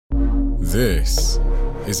This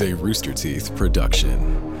is a Rooster Teeth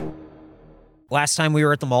production. Last time we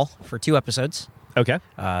were at the mall for 2 episodes. Okay.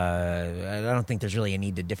 I don't think there's really a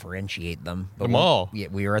need to differentiate them. The mall. Yeah,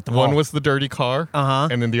 we were at the mall. One was the dirty car,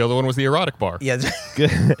 and then the other one was the erotic bar. Yeah.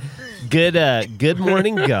 Good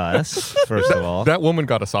morning, Gus, first of all. That woman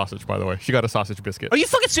got a sausage, by the way. She got a sausage biscuit. Are you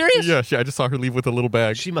fucking serious? Yeah, I just saw her leave with a little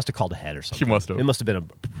bag. She must have called ahead or something. She must have. It must have been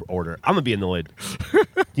an order. I'm going to be annoyed.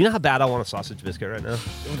 Do you know how bad I want a sausage biscuit right now?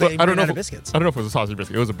 But I don't know. Biscuits. I don't know if it was a sausage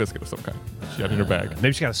biscuit. It was a biscuit of some kind. She had in her bag.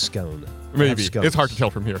 Maybe she got a scone. Maybe. It's hard to tell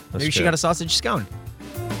from here. Maybe she got a sausage scone.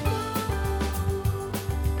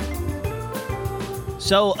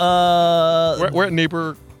 So, We're at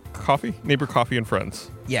Neighbor Coffee and Friends.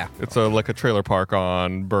 Yeah. It's like a trailer park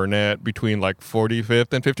on Burnet between like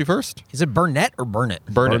 45th and 51st. Is it Burnet or Burnet?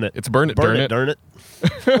 Burnet. It's Burnet. Darn it.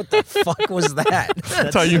 What the fuck was that?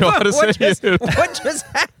 That's how you know how to say it. What just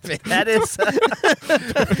happened?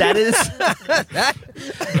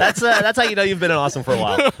 That's how you know you've been awesome for a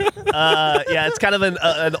while. Yeah, it's kind of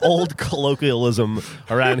an old colloquialism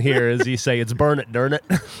around here, as you say, it's burn it, darn it.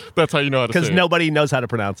 That's how you know how to say it. Because nobody knows how to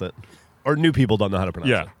pronounce it. Or new people don't know how to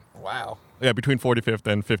pronounce it. Wow. Yeah, between 45th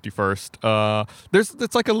and 51st.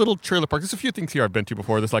 It's like a little trailer park. There's a few things here I've been to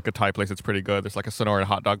before. There's like a Thai place that's pretty good. There's like a Sonoran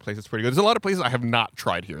hot dog place that's pretty good. There's a lot of places I have not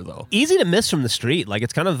tried here, though. Easy to miss from the street. Like,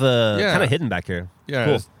 it's kind of hidden back here. Yeah,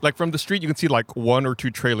 cool. Like from the street, you can see like 1 or 2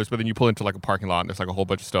 trailers, but then you pull into like a parking lot, and there's like a whole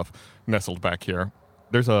bunch of stuff nestled back here.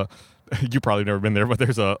 You probably never been there, but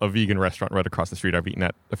there's a vegan restaurant right across the street I've eaten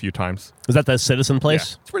at a few times. Is that the Citizen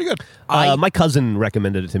place? Yeah, it's pretty good. My cousin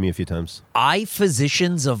recommended it to me a few times. Eye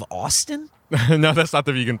Physicians of Austin? No, that's not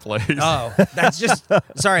the vegan place. Oh, that's just...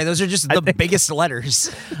 Sorry, those are just the biggest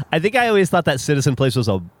letters. I think I always thought that Citizen place was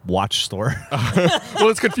a watch store. Well,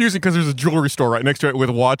 it's confusing because there's a jewelry store right next to it with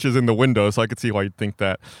watches in the window, so I could see why you'd think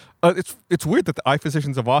that. It's weird that the Eye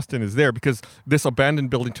Physicians of Austin is there because this abandoned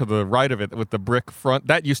building to the right of it with the brick front,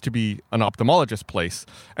 that used to be an ophthalmologist place.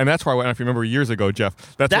 And that's where I went, if you remember years ago,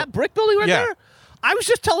 Jeff. That brick building right there? I was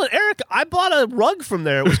just telling Eric, I bought a rug from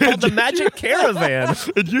there. It was called the Magic Caravan.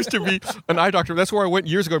 It used to be an eye doctor. That's where I went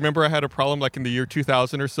years ago. Remember I had a problem like in the year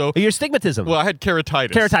 2000 or so? Your stigmatism. Well, I had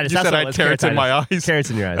keratitis. Keratitis. You said I had carrots in my eyes.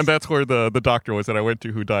 Carrots in your eyes. And that's where the doctor was that I went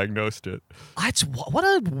to who diagnosed it. What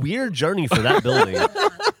a weird journey for that building.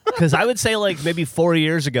 Because I would say like maybe 4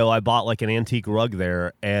 years ago, I bought like an antique rug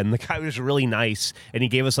there, and the guy was really nice, and he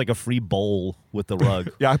gave us like a free bowl with the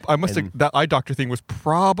rug. Yeah, I must think that eye doctor thing was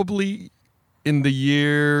probably in the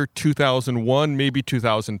year 2001, maybe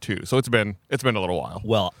 2002. So it's been a little while.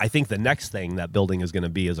 Well, I think the next thing that building is going to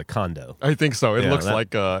be is a condo. I think so. It looks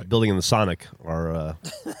like building in the Sonic are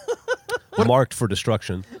marked for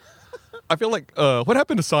destruction. I feel like what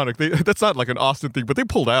happened to Sonic? That's not like an Austin thing, but they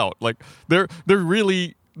pulled out. Like they're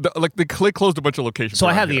really they closed a bunch of locations. So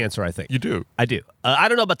I have the answer. I think you do. I do. I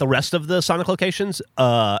don't know about the rest of the Sonic locations,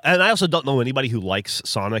 and I also don't know anybody who likes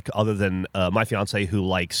Sonic other than my fiance, who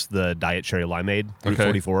likes the Diet Cherry Limeade Route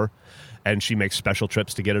 44, and she makes special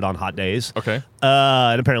trips to get it on hot days. Okay.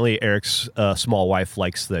 And apparently Eric's small wife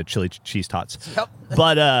likes the chili cheese tots. Yep.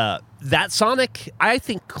 But that Sonic, I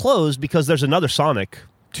think, closed because there's another Sonic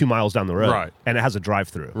 2 miles down the road, right? And it has a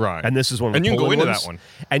drive-through, right? And this is one of the and you can go into ones. that one,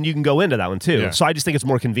 and you can go into that one too. Yeah. So I just think it's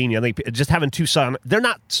more convenient. I think just having two they're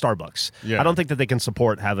not Starbucks. Yeah. I don't think that they can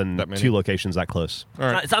support having 2 locations that close.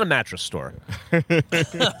 Right. It's not a mattress store. There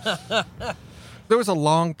was a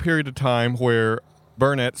long period of time where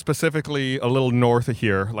Burnet, specifically a little north of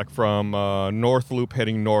here, like from North Loop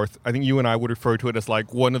heading north, I think you and I would refer to it as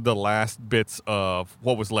like one of the last bits of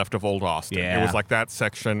what was left of Old Austin. Yeah. It was like that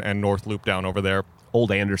section and North Loop down over there. Old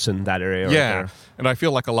Anderson, that area right yeah, there. And I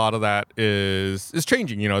feel like a lot of that is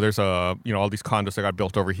changing. You know, there's all these condos that got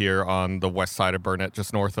built over here on the west side of Burnet,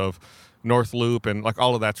 just north of North Loop, and like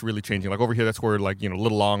all of that's really changing. Like over here, that's where like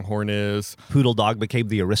Little Longhorn is. Poodle Dog became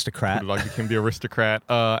the aristocrat. Poodle Dog became the aristocrat.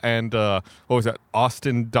 And what was that?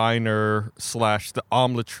 Austin Diner / the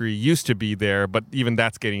Omelet Tree used to be there, but even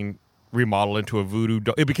that's getting remodeled into a Voodoo.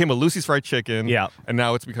 It became a Lucy's Fried Chicken. Yeah, and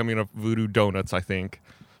now it's becoming a Voodoo Donuts, I think.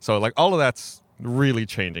 So like all of that's really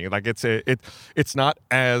changing. Like it's not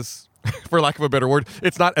as, for lack of a better word,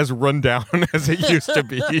 it's not as run down as it used to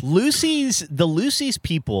be. The Lucy's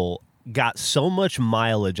people got so much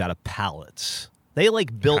mileage out of pallets. They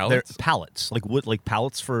like built their pallets, like wood, like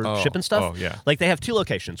pallets for shipping stuff. Oh yeah. Like they have 2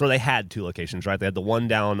 locations, or they had 2 locations, right? They had the one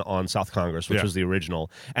down on South Congress, which was the original,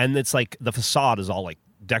 and it's like the facade is all like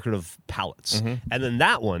decorative pallets. Mm-hmm. And then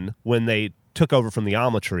that one, when they took over from the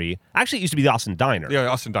Omelet Tree, actually it used to be the Austin Diner. Yeah,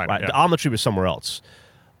 Austin Diner. Right? Yeah. The Omelet Tree was somewhere else,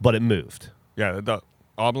 but it moved. Yeah, the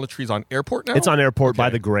omelet trees on Airport now? It's on Airport by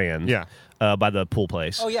Okay. the Grand. Yeah. By the pool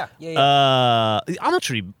place. Oh, yeah. The omelet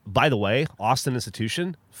tree, by the way, Austin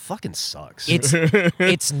institution, fucking sucks.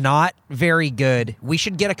 It's not very good. We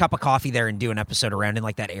should get a cup of coffee there and do an episode around in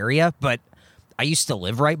like that area, but I used to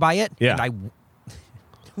live right by it. Yeah. And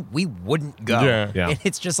we wouldn't go. Yeah. And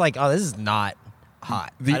it's just like, oh, this is not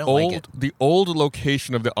hot. I don't like it. The old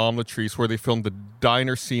location of the omelet trees where they filmed the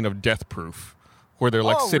diner scene of Death Proof, where they're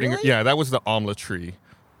like Oh, sitting. really? Yeah, that was the omelet tree.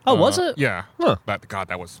 Oh, was it? Yeah. Huh.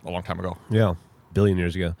 That was a long time ago. Yeah. Billion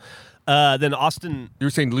years ago. Then Austin. You were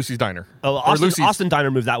saying Lucy's Diner. Oh, Or Lucy's. Austin Diner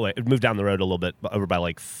moved that way. It moved down the road a little bit, over by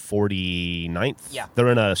like 49th. Yeah. They're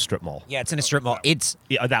in a strip mall. Yeah, it's in a strip mall. It's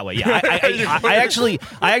That way. Yeah. I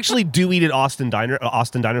actually do eat at Austin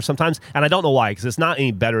Diner sometimes, and I don't know why, because it's not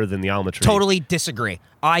any better than the omelet tree. totally disagree.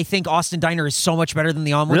 I think Austin Diner is so much better than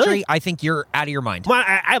the omelet Really? tree. I think you're out of your mind. Well,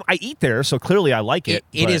 I eat there, so clearly I like it.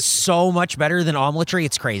 It but is so much better than omelet tree.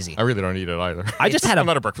 It's crazy. I really don't eat it either. I'm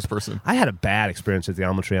not a breakfast person. I had a bad experience at the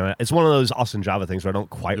omelet tree. It's one of those Austin Java things where I don't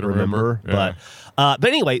quite You don't remember. remember? But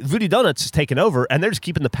anyway, Voodoo Donuts is taken over, and they're just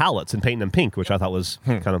keeping the palettes and painting them pink, which I thought was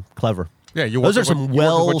kind of clever. Yeah, you Those work are with some what- you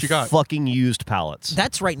work with what you got. fucking used palettes.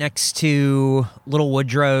 That's right next to Little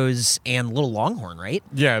Woodrow's and Little Longhorn, right?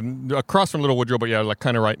 Yeah, across from Little Woodrow, but yeah, like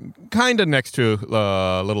kind of next to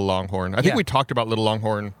Little Longhorn. I think Yeah. we talked about Little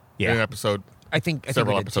Longhorn in an episode. I think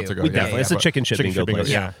Several we did episodes too. ago. We Yeah, definitely. yeah, It's a but- chicken bingo place.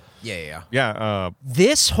 Yeah. Yeah. Yeah.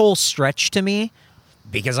 This whole stretch to me,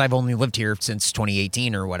 because I've only lived here since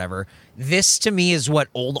 2018 or whatever, this to me is what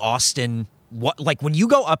old Austin, like when you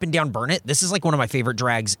go up and down Burnet, this is like one of my favorite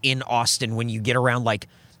drags in Austin when you get around like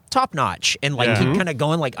Top Notch and like Yeah. keep kind of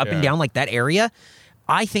going like up and Yeah. down like that area.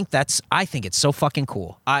 I think it's so fucking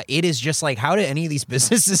cool. It is just like, how do any of these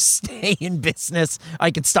businesses stay in business?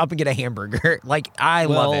 I could stop and get a hamburger. Like, I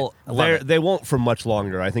love it. I love it. They won't for much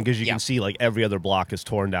longer. I think, as you Yeah. can see, like every other block is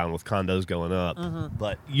torn down with condos going up.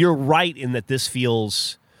 But you're right in that this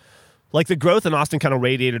feels like the growth in Austin kind of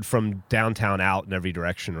radiated from downtown out in every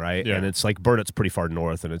direction, right? Yeah. And it's like Burnet's pretty far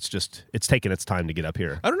north, and it's taken its time to get up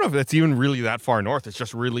here. I don't know if that's even really that far north. It's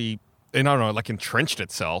just really, I don't know, like entrenched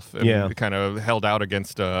itself and Yeah. kind of held out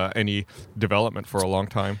against any development for a long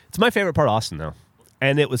time. It's my favorite part of Austin, though.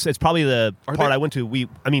 And it's probably the Are part they- I went to. We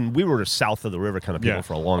were south of the river kind of people Yeah.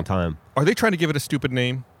 for a long time. Are they trying to give it a stupid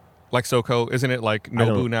name? Like SoCo? Isn't it like don't-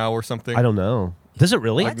 Nobu now or something? I don't know. Does it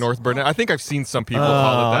really? Like North Burnett? I think I've seen some people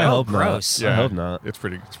call it that. I hope gross. not. I hope not. It's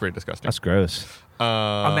pretty disgusting. That's gross.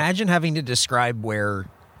 Imagine having to describe where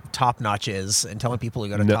Top Notch is and telling people to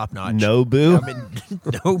go to Top Notch. No boo. I mean,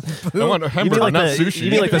 no I boo. want a You hamburger, mean like not the sushi.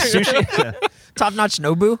 You mean like the sushi? Yeah. Top Notch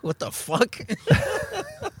Nobu? What the fuck?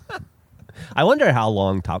 I wonder how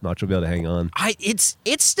long Top Notch will be able to hang on. It's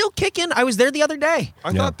still kicking. I was there the other day.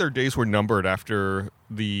 I thought their days were numbered after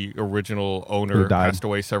the original owner Who died. passed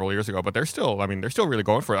away several years ago, but they're still really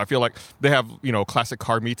going for it. I feel like they have, classic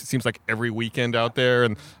car meets. It seems like every weekend out there,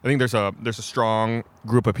 and I think there's a strong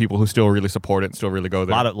group of people who still really support it and still really go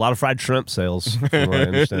there. A lot of fried shrimp sales, from what I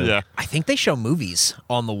understand. Yeah. I think they show movies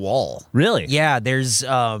on the wall. Really? Yeah, there's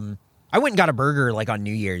I went and got a burger like on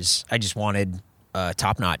New Year's. I just wanted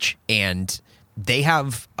Top Notch, and they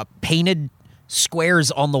have painted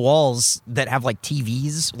squares on the walls that have like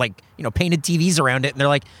TVs, like painted TVs around it, and they're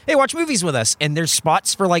like, "Hey, watch movies with us." And there's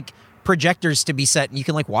spots for like projectors to be set, and you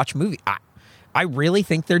can like watch movies. I really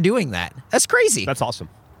think they're doing that. That's crazy. That's awesome.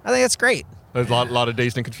 I think that's great. There's a lot of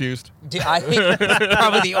Dazed and Confused. Dude, I think that's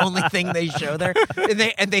probably the only thing they show there.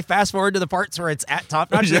 And they fast forward to the parts where it's at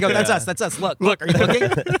Top Notch. They go, "That's us. That's us. Look. Are you looking?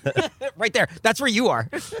 Right there. That's where you are."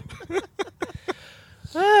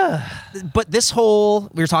 But this whole,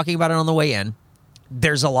 we were talking about it on the way in.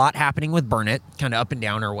 There's a lot happening with Burnet, kind of up and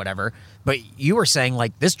down or whatever. But you were saying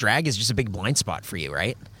like this drag is just a big blind spot for you,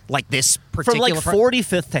 right? Like this From particular like part-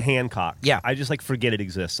 45th to Hancock. Yeah. I just like forget it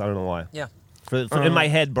exists. I don't know why. Yeah. In my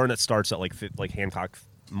head, Burnet starts at like Hancock,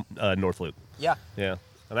 North Loop. Yeah. Yeah.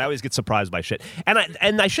 And I always get surprised by shit.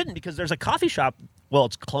 And I shouldn't, because there's a coffee shop. Well,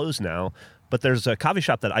 it's closed now. But there's a coffee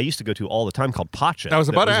shop that I used to go to all the time called Pacha. I was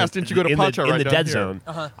about to that ask, didn't you go to in Pacha in right the down dead here?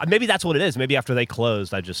 zone? Maybe that's what it is. Maybe after they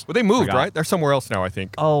closed, I just But they moved, forgot. right? They're somewhere else now, I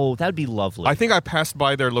think. Oh, that'd be lovely. I think I passed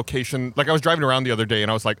by their location. Like I was driving around the other day,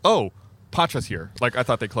 and I was like, "Oh, Pacha's here." Like I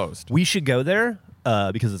thought they closed. We should go there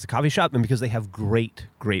because it's a coffee shop and because they have great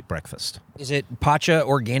breakfast. Is it Pacha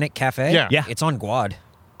Organic Cafe? Yeah. Yeah. It's on Guad.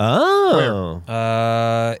 Oh.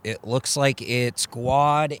 It looks like it's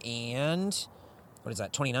Guad and what is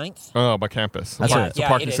that, 29th? Oh, my campus. That's right. The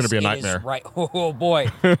parking's going to be a It is nightmare. right. Oh boy,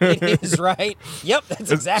 it is right. Yep,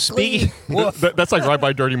 that's exactly. Woof. That's like right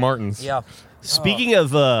by Dirty Martin's. Yeah. Speaking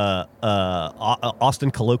of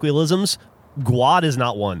Austin colloquialisms, Guad is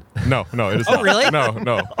not one. No, it is Oh, not. really?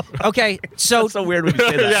 No. Okay, so That's so weird when you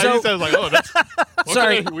say that. Yeah, So- he sounds like, oh, that's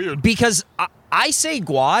sorry, okay, weird. because I say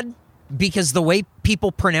Guad because the way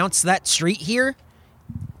people pronounce that street here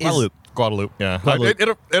is Guadalupe. Yeah.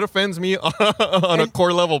 Guadalupe. It offends me on a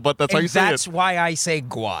core level, but that's how you say that's it. why I say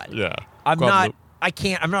Guad. Yeah. I'm Guadalupe.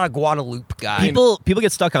 I'm not a Guadalupe guy. People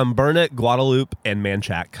get stuck on Burnet, Guadalupe, and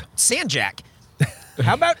Manchac. Sanjak.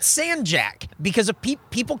 How about Sanjak? Because of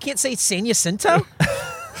people can't say San Jacinto?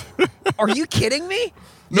 Are you kidding me?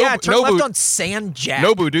 Yeah, turn left Nobu. on Sanjak.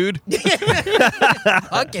 Nobu, dude.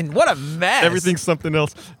 Fucking what a mess. Everything's something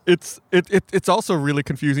else. It's also really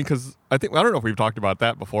confusing because I don't know if we've talked about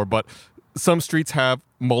that before, but some streets have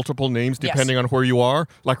multiple names depending on where you are.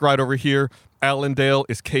 Like right over here, Allendale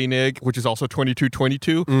is Koenig, which is also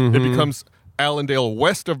 2222. It becomes Allendale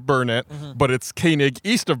west of Burnet, but it's Koenig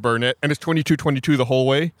east of Burnet, and it's 2222 the whole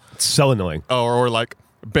way. It's so annoying. Or like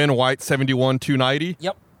Ben White 71 290.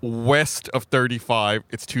 Yep. West of 35,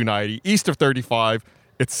 it's 290. East of 35,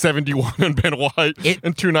 it's 71 and Ben White,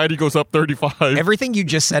 and 290 goes up 35. Everything you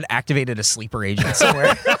just said activated a sleeper agent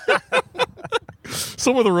somewhere.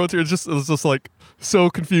 Some of the roads here it's just like so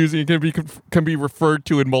confusing. It can be referred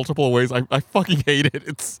to in multiple ways. I fucking hate it.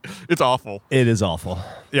 It's awful. It is awful.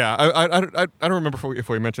 Yeah, I don't remember if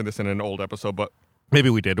we mentioned this in an old episode, but maybe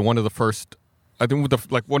we did. One of the first, I think,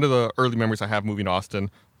 one of the early memories I have moving to Austin.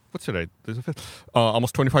 What's today? There's a fifth.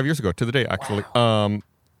 Almost 25 years ago to the day, actually. Wow.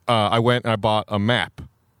 I went and I bought a map,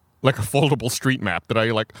 like a foldable street map that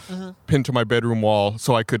I pinned to my bedroom wall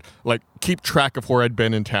so I could like keep track of where I'd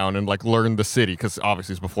been in town and like learn the city, because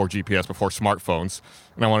obviously it's before GPS, before smartphones,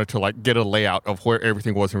 and I wanted to like get a layout of where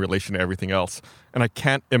everything was in relation to everything else. And I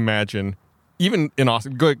can't imagine, even in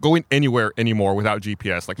Austin, going anywhere anymore without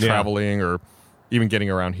GPS, like traveling or even getting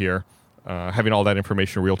around here, having all that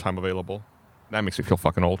information real time available. That makes me feel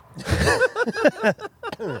fucking old.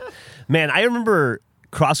 Man, I remember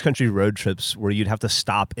cross-country road trips where you'd have to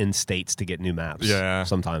stop in states to get new maps. Yeah.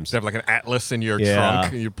 Sometimes. You have like an atlas in your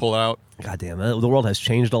trunk and you pull out. God damn, the world has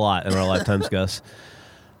changed a lot in our lifetimes, Gus.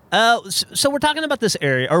 So we're talking about this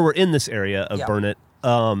area, or we're in this area of Burnet.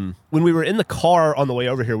 When we were in the car on the way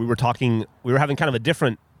over here, we were having kind of a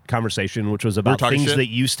different conversation, which was about things shit? that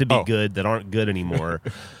used to be good that aren't good anymore.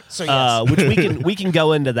 So yes. Which we can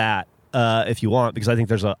go into that if you want, because I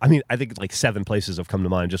think I think like 7 places have come to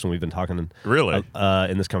mind just when we've been talking. Really?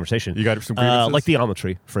 In this conversation, You got some grievances? like the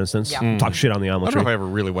Alma-tree, for instance. Yeah. Talk shit on the I don't know Alma-tree. if I ever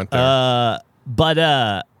really went there.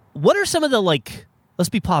 But what are some of the let's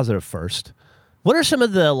be positive first. What are some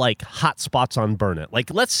of the hot spots on Burnet?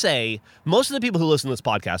 Like, let's say most of the people who listen to this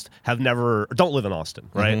podcast don't live in Austin,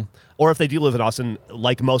 right? Mm-hmm. Or if they do live in Austin,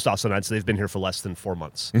 like most Austinites, they've been here for less than 4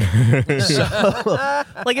 months. So,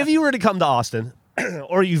 if you were to come to Austin,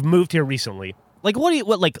 or you've moved here recently, what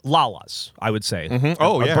Lala's, I would say. Mm-hmm.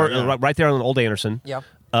 Oh, yeah. Right there on Old Anderson. Yeah.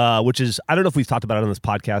 Which is, I don't know if we've talked about it on this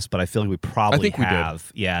podcast, but I feel like we probably we did.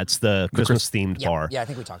 have. Yeah, it's the Christmas-themed bar. Yeah, I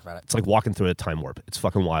think we talked about it. It's like walking through a time warp. It's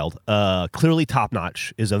fucking wild. Clearly Top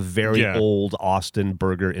Notch is a very old Austin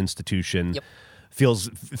burger institution. Yep.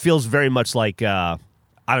 Feels very much like, I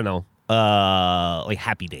don't know, like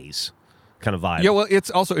Happy Days kind of vibe. Yeah, well, it's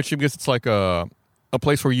also interesting because it's like a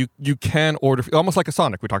place where you can order, almost like a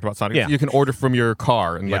Sonic. We talked about Sonic. Yeah. You can order from your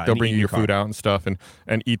car and they'll and bring eat you your in your food out and stuff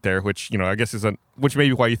and eat there, which, I guess which may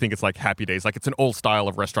be why you think it's like Happy Days. Like it's an old style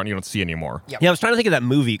of restaurant you don't see anymore. Yep. Yeah, I was trying to think of that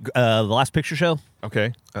movie, The Last Picture Show.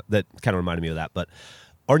 Okay. That kind of reminded me of that.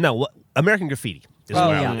 American Graffiti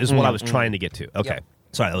is what I was trying to get to. Okay. Yep.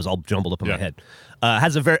 Sorry, that was all jumbled up in my head.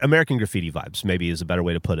 Has a very American Graffiti vibes, maybe is a better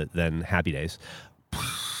way to put it than Happy Days.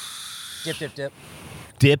 Dip, dip, dip.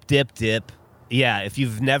 Dip, dip, dip. Yeah, if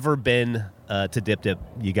you've never been to Dip Dip,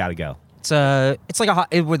 you got to go. It's like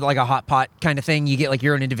a hot pot kind of thing. You get like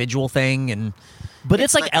your own individual thing, and But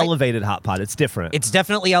it's like elevated hot pot. It's different. it's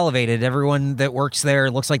definitely elevated. Everyone that works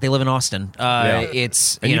there looks like they live in Austin.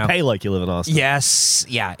 It's and you pay like you live in Austin. Yes,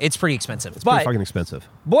 yeah, it's pretty expensive. It's but pretty fucking expensive.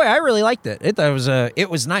 boy, I really liked it. It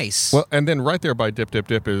was nice. Well, and then right there by Dip Dip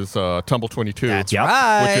Dip is Tumble 22. That's Yep.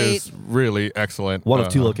 right. Which is really excellent. One of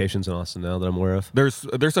 2 locations in Austin now that I'm aware of.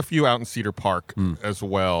 There's a few out in Cedar Park as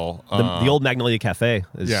well. The old Magnolia Cafe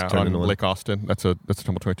is turned on into one. Lake Austin. That's a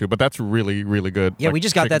Tumble 22, but that's really, really good. Yeah, Like we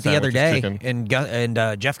just got chicken that the other day, sandwiches,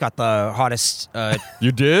 and Jeff got the hottest.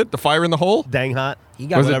 You did? The fire in the hole? Dang hot. He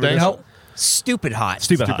got Was it whatever. dang No, hot? stupid hot.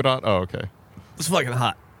 Stupid Stupid hot. hot? Oh, okay. It's fucking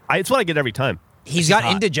hot. It's what I get every time. He's It's got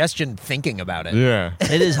hot. indigestion thinking about it. Yeah.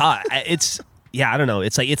 It is hot. I don't know.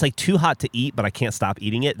 It's like too hot to eat, but I can't stop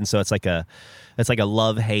eating it, and so it's like a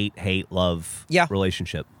love hate love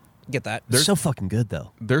relationship. Get that. They're so fucking good,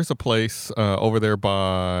 though. There's a place over there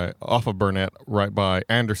off of Burnet, right by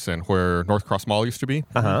Anderson, where North Cross Mall used to be,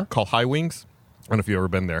 called High Wings. I don't know if you've ever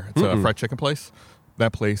been there. It's a fried chicken place.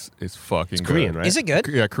 That place is fucking good. Korean, right? Is it good?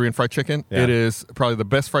 Yeah, Korean fried chicken. Yeah. It is probably the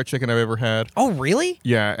best fried chicken I've ever had. Oh, really?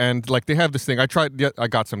 Yeah, and like they have this thing. I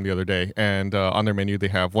got some the other day, and on their menu they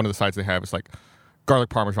have one of the sides they have is like garlic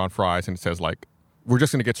parmesan fries, and it says like, we're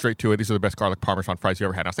just gonna get straight to it. These are the best garlic parmesan fries you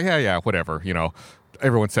ever had. And I was like, yeah, whatever. You know,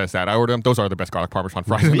 everyone says that. I ordered them. Those are the best garlic parmesan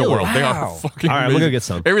fries in the world. They are Wow. fucking All right, amazing. we're gonna get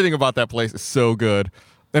some. Everything about that place is so good,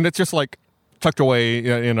 and it's just like tucked away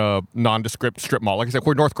in a nondescript strip mall. Like I said,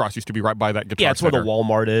 where North Cross used to be, right by that guitar Yeah, it's where center. the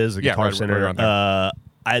Walmart is, the Guitar right Center. around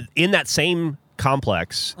there. In that same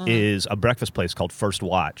complex is a breakfast place called First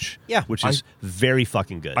Watch. Yeah. which is very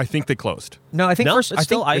fucking good. I think they closed. No, I think No, first. it's I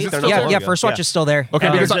still- think. I ate there not so long yeah. ago. First Watch Yeah. is still there. Okay,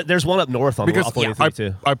 And because there's one up north on Because off 43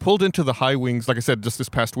 too. I pulled into the High Wings, like I said, just this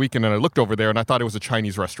past weekend, and I looked over there, and I thought it was a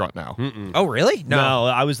Chinese restaurant now. Oh, really? No,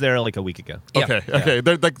 I was there like a week ago. Yeah. Okay.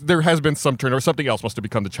 There has been some turnover. Something else must have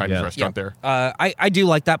become the Chinese restaurant there. I do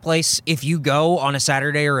like that place. If you go on a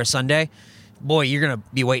Saturday or a Sunday, boy, you're going to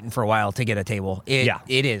be waiting for a while to get a table. It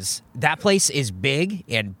is. That place is big,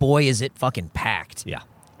 and boy, is it fucking packed. Yeah.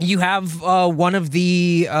 You have one of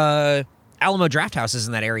the Alamo draft houses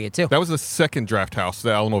in that area, too. That was the second draft house,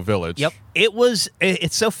 the Alamo Village. Yep.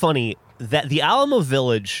 It's so funny that the Alamo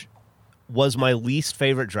Village was my least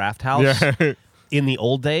favorite draft house in the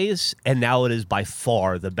old days, and now it is by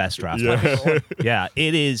far the best draft house. Yeah,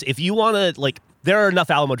 it is. If you want to, like, there are enough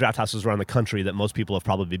Alamo draft houses around the country that most people have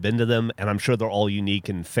probably been to them, and I'm sure they're all unique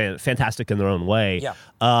and fantastic in their own way. Yeah.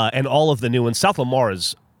 And all of the new ones. South Lamar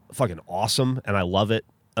is fucking awesome, and I love it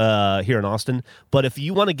here in Austin. But if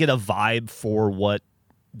you want to get a vibe for what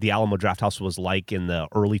the Alamo Draft House was like in the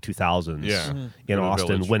early 2000s in Austin,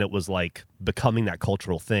 Village. when it was like becoming that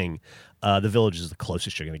cultural thing, the Village is the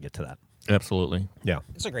closest you're going to get to that. Absolutely. Yeah.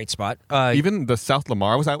 It's a great spot. Even the South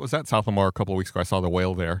Lamar. I was at South Lamar a couple of weeks ago. I saw the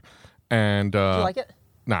whale there. And do you like it?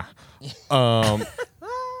 Nah.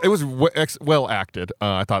 It was well acted.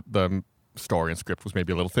 I thought the story and script was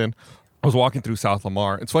maybe a little thin. I was walking through South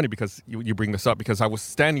Lamar. It's funny because you bring this up because I was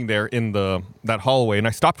standing there in that hallway and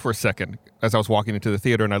I stopped for a second as I was walking into the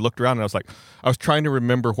theater and I looked around and I was trying to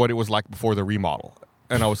remember what it was like before the remodel.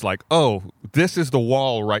 And I was like, oh, this is the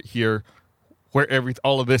wall right here where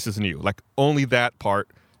all of this is new. Like only that part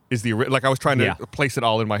is like I was trying to place it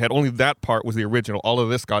all in my head. Only that part was the original. All of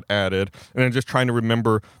this got added, and then just trying to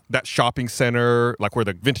remember that shopping center, like where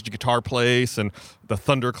the vintage guitar place and the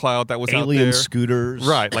Thundercloud that was out there. Alien scooters,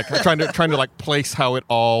 right? Like trying to like place how it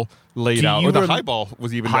all laid out. Or the highball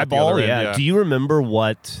was even at the highball. other end, Do you remember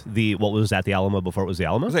what was at the Alamo before it was the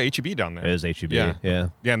Alamo? It was at HEB down there. It was HEB. Yeah,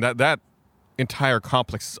 and that entire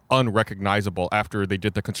complex is unrecognizable after they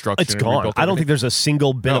did the construction. It's and gone. rebuilt I don't everything. think there's a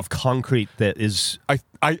single bit of concrete that is. I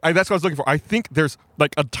that's what I was looking for. I think there's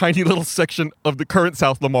like a tiny little section of the current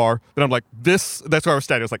South Lamar that I'm like, this. That's where I was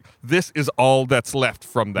standing. I was like, this is all that's left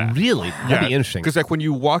from that. Really? That'd be interesting. Because like when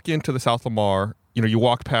you walk into the South Lamar, you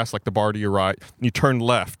walk past like the bar to your right, and you turn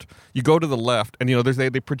left. You go to the left, and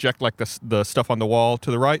they project like the stuff on the wall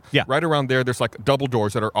to the right. Yeah. Right around there's like double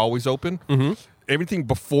doors that are always open. Mm-hmm. Everything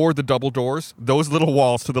before the double doors, those little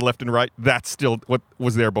walls to the left and right, that's still what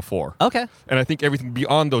was there before. Okay. And I think everything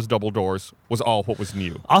beyond those double doors was all what was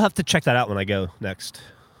new. I'll have to check that out when I go next.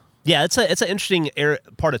 Yeah, it's an interesting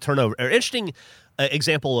part of turnover. Interesting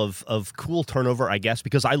example of cool turnover, I guess,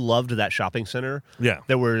 because I loved that shopping center. Yeah.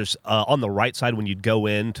 There was on the right side when you'd go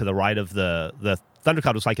in to the right of the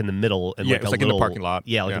Thundercloud was like in the middle. And It was like in the parking lot.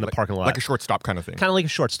 Yeah, in the parking lot. Like a shortstop kind of thing. Kind of like a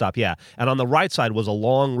shortstop, yeah. And on the right side was a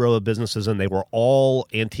long row of businesses, and they were all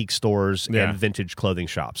antique stores and vintage clothing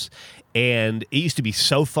shops. And it used to be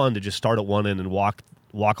so fun to just start at one end and walk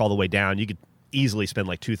all the way down. You could easily spend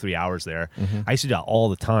like 2-3 hours there. Mm-hmm. I used to do that all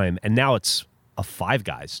the time, and now it's a Five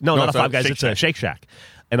Guys. No, not a Five Guys. It's a Shake Shack.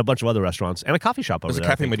 And a bunch of other restaurants and a coffee shop over there. There's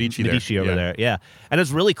a Cafe Medici there. Over there, yeah. And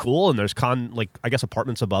it's really cool. And there's I guess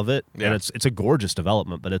apartments above it. Yeah. And it's a gorgeous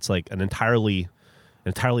development, but it's like an entirely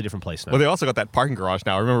different place now. Well, they also got that parking garage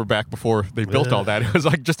now. I remember back before they built all that, it was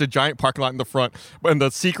like just a giant parking lot in the front. And the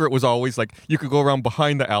secret was always like you could go around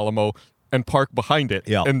behind the Alamo and park behind it.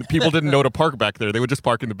 Yeah. And people didn't know to park back there. They would just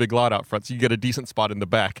park in the big lot out front. So you get a decent spot in the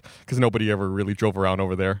back because nobody ever really drove around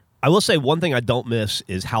over there. I will say one thing I don't miss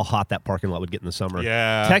is how hot that parking lot would get in the summer.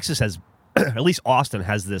 Yeah. Texas has, at least Austin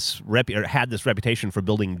has this had this reputation for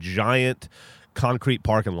building giant concrete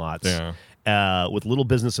parking lots with little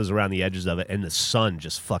businesses around the edges of it, and the sun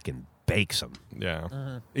just fucking bakes them.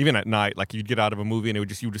 Yeah. Even at night, like you'd get out of a movie and you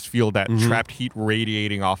would just feel that trapped heat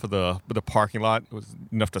radiating off of the parking lot. It was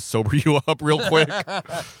enough to sober you up real quick.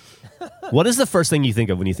 What is the first thing you think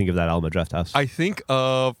of when you think of that Alamo Drafthouse? I think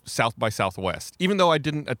of South by Southwest. Even though I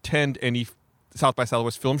didn't attend any South by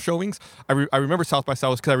Southwest film showings, I remember South by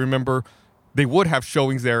Southwest because I remember they would have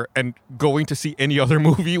showings there, and going to see any other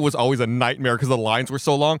movie was always a nightmare because the lines were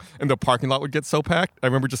so long and the parking lot would get so packed. I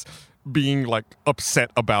remember just being like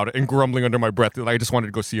upset about it and grumbling under my breath that I just wanted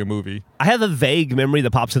to go see a movie. I have a vague memory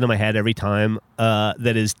that pops into my head every time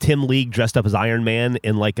that is Tim League dressed up as Iron Man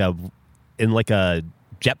in like a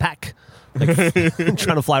jetpack. Like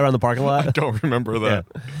trying to fly around the parking lot. I don't remember that.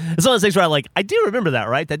 Yeah. It's one of those things where I do remember that,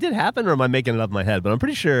 right? That did happen, or am I making it up in my head? But I'm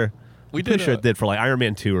pretty sure it did for like Iron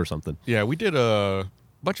Man 2 or something. Yeah, we did a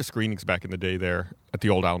bunch of screenings back in the day there at the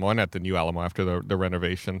old Alamo and at the new Alamo after the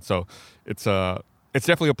renovation. So it's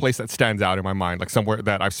definitely a place that stands out in my mind, like somewhere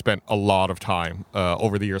that I've spent a lot of time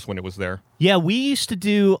over the years when it was there. Yeah, we used to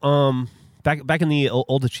do back in the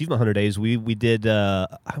old Achievement Hunter days. We did I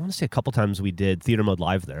want to say a couple times we did Theater Mode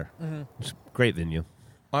Live there. It's a great venue.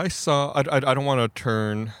 I saw. I don't want to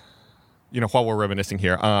turn, while we're reminiscing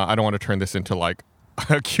here, I don't want to turn this into like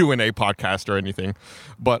a Q&A podcast or anything,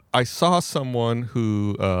 but I saw someone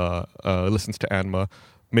who listens to Anma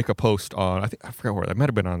make a post on, I forgot where, that might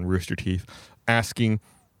have been on Rooster Teeth, asking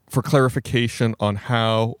for clarification on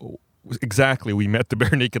how exactly we met the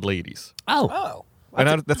Bare Naked Ladies. Oh.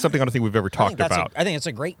 And that's something I don't think we've ever talked about. I think it's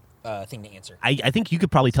a great thing to answer. I think you could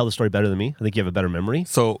probably tell the story better than me. I think you have a better memory.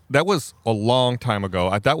 So that was a long time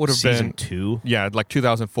ago. That would have been Season 2. Yeah, like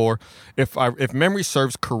 2004. If memory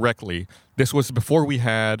serves correctly, this was before we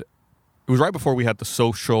had. It was right before we had the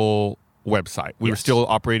social website. We were still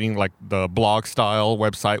operating like the blog style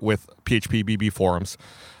website with PHP BB forums.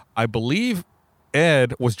 I believe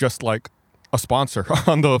Ed was just like a sponsor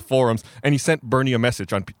on the forums, and he sent Bernie a message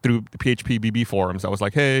through the PHP BB forums. I was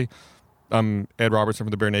like, hey, I'm Ed Robertson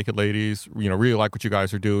from the Bare Naked Ladies. Really like what you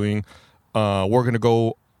guys are doing. We're going to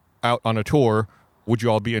go out on a tour. Would you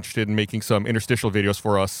all be interested in making some interstitial videos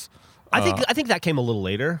for us? I think that came a little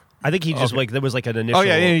later. I think he just there was like an initial. Oh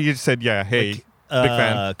yeah, you just said hey, big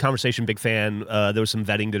fan. Conversation, big fan. There was some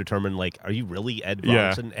vetting to determine like, are you really Ed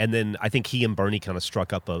Robertson? Yeah. And then I think he and Bernie kind of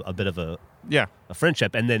struck up a bit of a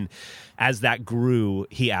friendship. And then as that grew,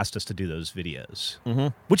 he asked us to do those videos,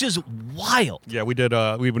 which is wild. Yeah, we did.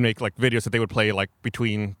 We would make like videos that they would play like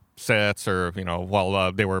between sets or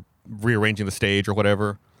while they were rearranging the stage or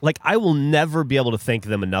whatever. Like, I will never be able to thank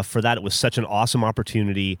them enough for that. It was such an awesome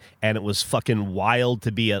opportunity, and it was fucking wild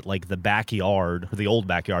to be at, like, the backyard, the old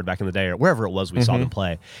backyard back in the day, or wherever it was we saw them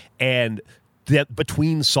play. And that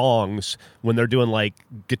between songs, when they're doing, like,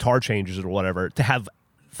 guitar changes or whatever, to have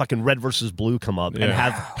fucking Red versus Blue come up and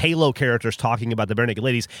have Halo characters talking about the Bare Naked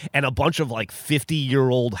Ladies and a bunch of like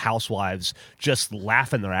 50-year-old housewives just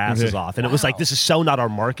laughing their asses off. And it was like, this is so not our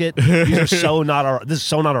market. These are so not our. This is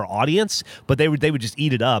so not our audience. But they would just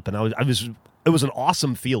eat it up, and it was an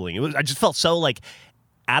awesome feeling. I just felt so like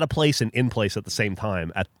out of place and in place at the same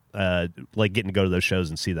time at like getting to go to those shows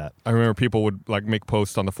and see that. I remember people would like make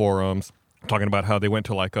posts on the forums talking about how they went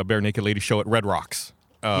to like a Bare Naked Lady show at Red Rocks.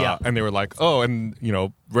 And they were like, oh, and,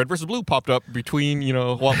 Red versus Blue popped up between,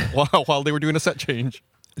 while they were doing a set change.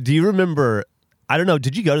 Do you remember, I don't know,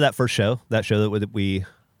 did you go to that first show? That show that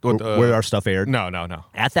where our stuff aired? No.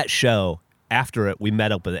 At that show, after it, we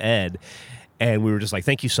met up with Ed, and we were just like,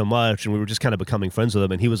 thank you so much, and we were just kind of becoming friends with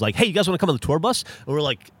him, and he was like, hey, you guys want to come on the tour bus? And we were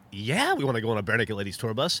like, yeah, we want to go on a Bare Naked Ladies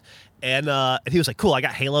tour bus. And he was like, cool, I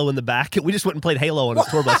got Halo in the back. We just went and played Halo on his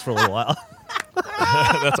tour bus for a little while.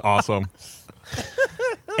 That's awesome.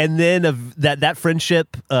 And then that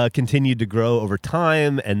friendship continued to grow over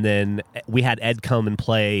time, and then we had Ed come and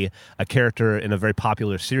play a character in a very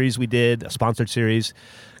popular series we did, a sponsored series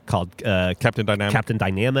called Captain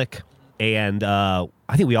Dynamic, and I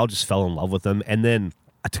think we all just fell in love with him. And then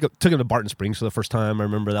I took him to Barton Springs for the first time. I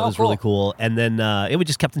remember that was really cool. And then we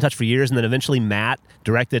just kept in touch for years, and then eventually Matt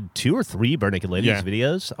directed 2 or 3 Bare Naked Ladies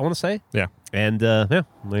videos, I want to say. Yeah. And there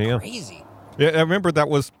you go. Crazy. Yeah, I remember that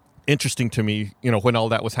was interesting to me, when all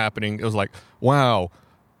that was happening. It was like, wow,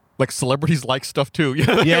 like celebrities like stuff too. Yeah.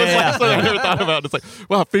 Something I never thought about. It's like,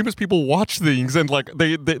 wow, famous people watch things, and like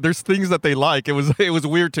they there's things that they like. It was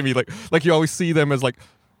weird to me. Like you always see them as like,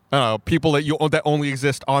 I don't know, people that only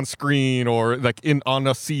exist on screen or like on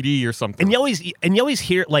a CD or something. And you always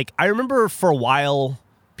hear, like, I remember for a while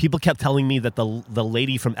people kept telling me that the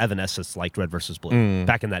lady from Evanescence liked Red versus Blue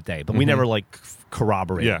back in that day, but we never like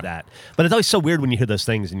corroborated that. But it's always so weird when you hear those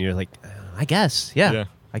things and you're like, I guess,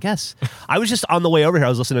 I guess. I was just on the way over here. I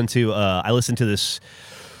listened to this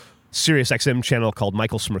Sirius XM channel called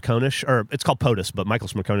Michael Smirkonish, or it's called POTUS, but Michael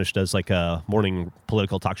Smirkonish does like a morning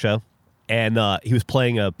political talk show. And he was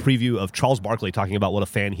playing a preview of Charles Barkley talking about what a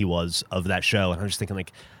fan he was of that show. And I was just thinking,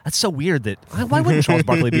 like, that's so weird that why wouldn't Charles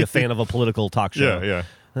Barkley be a fan of a political talk show? Yeah.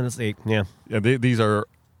 And it's like, These are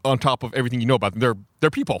on top of everything you know about them. They're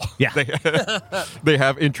people. Yeah. They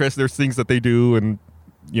have interests. There's things that they do, and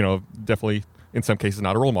definitely in some cases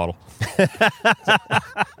not a role model.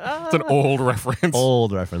 It's an old reference.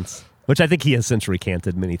 Old reference. Which I think he has since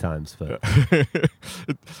recanted many times. But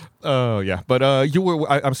But you were.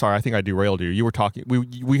 I'm sorry. I think I derailed you. You were talking.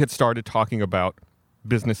 We had started talking about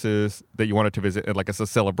businesses that you wanted to visit, and like as a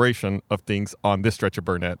celebration of things on this stretch of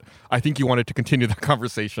Burnet. I think you wanted to continue the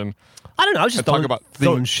conversation. I don't know. I was just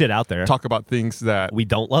throwing shit out there. Talk about things that we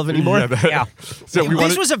don't love anymore. Yeah. So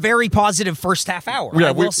this was a very positive first half hour. Yeah,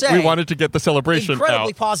 I will say we wanted to get the celebration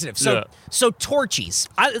incredibly out. positive. So Torchies.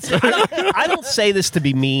 I don't say this to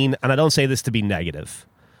be mean, and I don't say this to be negative.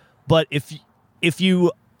 But if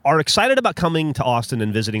you are excited about coming to Austin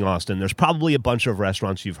and visiting Austin, there's probably a bunch of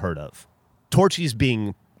restaurants you've heard of. Torchy's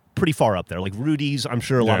being pretty far up there. Like Rudy's, I'm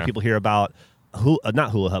sure a lot of people hear about.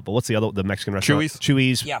 Not Hula Hut, but what's the Mexican restaurant?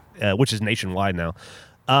 Chewy's, which is nationwide now.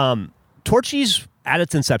 Torchy's, at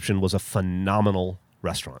its inception, was a phenomenal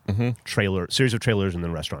restaurant. Series of trailers and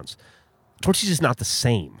then restaurants. Torchy's is not the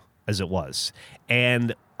same as it was.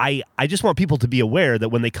 And I just want people to be aware that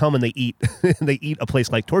when they come and they eat a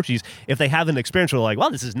place like Torchy's, if they have an experience where they're like, well,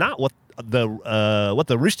 this is not what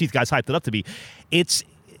the Rooster Teeth guys hyped it up to be.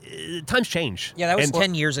 Times change. Yeah, that was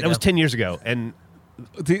 10 years ago. That was 10 years ago. And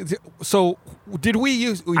so did we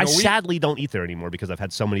use... I sadly don't eat there anymore because I've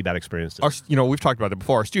had so many bad experiences. We've talked about it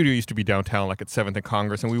before. Our studio used to be downtown, like at 7th and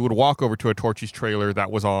Congress, and we would walk over to a Torchy's trailer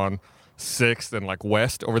that was on 6th and like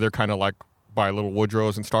West, over there kind of like by Little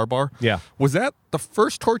Woodrow's and Star Bar. Yeah. Was that the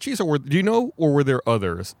first Torchy's, or were there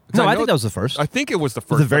others? No, I think that was the first. I think it was the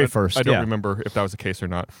first. The very first, I don't remember if that was the case or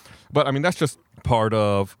not. But I mean, that's just part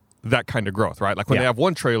of that kind of growth, right? Like when they have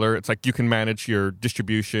one trailer, it's like you can manage your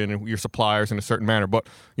distribution and your suppliers in a certain manner. But,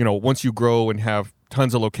 once you grow and have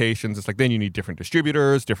tons of locations, it's like then you need different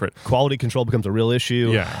distributors, different... Quality control becomes a real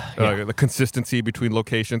issue. Yeah. The consistency between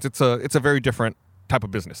locations. It's a very different type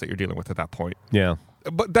of business that you're dealing with at that point. Yeah.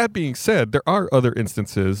 But that being said, there are other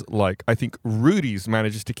instances, like I think Rudy's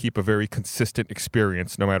manages to keep a very consistent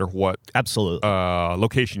experience no matter what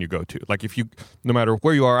location you go to. Like no matter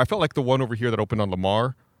where you are, I felt like the one over here that opened on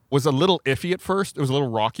Lamar was a little iffy at first. It was a little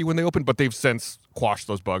rocky when they opened, but they've since quashed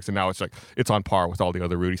those bugs, and now it's on par with all the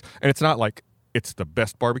other Rudy's. And it's not like it's the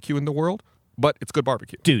best barbecue in the world, but it's good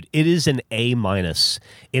barbecue. Dude, it is an A-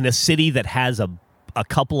 in a city that has a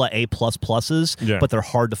couple of A++, but they're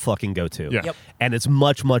hard to fucking go to. Yeah. Yep. And it's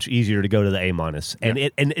much, much easier to go to the A-.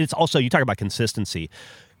 And it's also, you talk about consistency.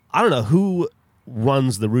 I don't know who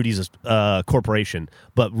runs the Rudy's corporation,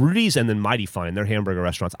 but Rudy's and then Mighty Fine, their hamburger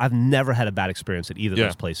restaurants, I've never had a bad experience at either of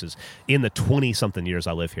those places in the 20-something years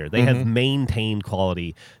I live here. They have maintained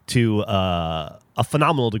quality to a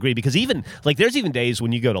phenomenal degree, because even, like, there's even days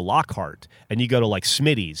when you go to Lockhart and you go to, like,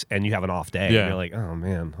 Smitty's and you have an off day, and you're like, oh,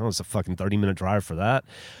 man, that was a fucking 30-minute drive for that.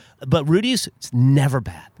 But Rudy's, it's never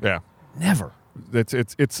bad. Yeah. Never.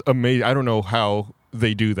 It's amazing. I don't know how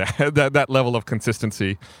they do that, that level of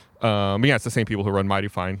consistency. It's the same people who run Mighty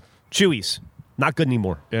Fine. Chewy's, not good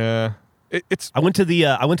anymore. Yeah, I went to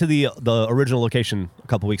the original location a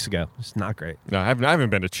couple weeks ago. It's not great. No, I haven't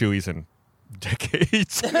been to Chewy's in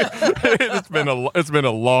decades. It's been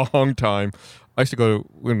a long time. I used to go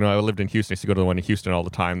when I lived in Houston. I used to go to the one in Houston all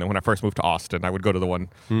the time. Then when I first moved to Austin, I would go to the one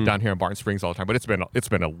down here in Barton Springs all the time. But it's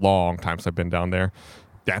been a long time since I've been down there.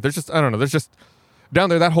 Yeah, there's just down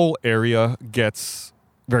there. That whole area gets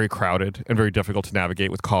very crowded and very difficult to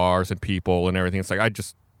navigate with cars and people and everything. It's like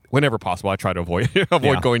whenever possible, I try to avoid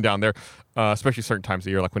going down there, especially certain times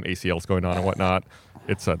of year, like when ACL is going on and whatnot.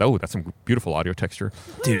 It's that's some beautiful audio texture,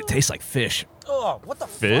 dude. It tastes like fish. Oh, what the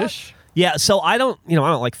fish? Fuck? Yeah, so I don't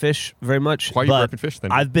like fish very much. Why are you repping fish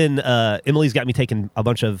then? I've been Emily's got me taking a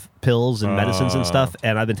bunch of pills and medicines and stuff,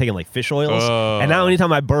 and I've been taking like fish oils. And now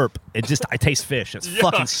anytime I burp, I taste fish. It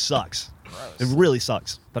fucking sucks. Gross. It really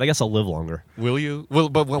sucks. But I guess I'll live longer. Will you? Well,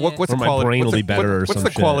 but what's the my quality? brain will be better or some What's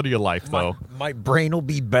the shit. quality of life though? My brain will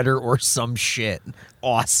be better or some shit.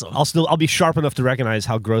 Awesome. I'll be sharp enough to recognize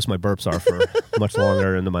how gross my burps are for much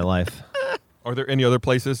longer into my life. Are there any other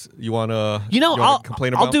places you want to I'll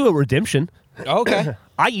complain about? I'll do a redemption. Okay.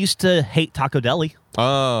 I used to hate Taco Deli.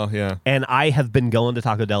 Oh, yeah. And I have been going to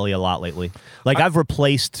Taco Deli a lot lately. Like, I've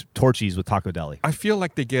replaced Torchy's with Taco Deli. I feel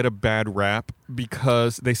like they get a bad rap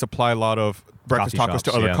because they supply a lot of breakfast Coffee tacos shops,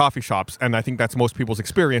 to other yeah. coffee shops, and I think that's most people's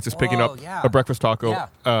experience is picking Whoa, up yeah. a breakfast taco Yeah.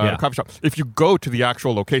 at a coffee shop. If you go to the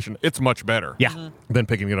actual location, it's much better Yeah. than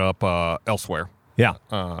picking it up elsewhere. Yeah.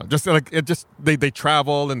 Just like it, just they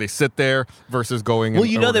travel and they sit there versus going. Well,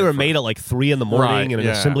 and you know they were ordering made at like 3 a.m. Right, in an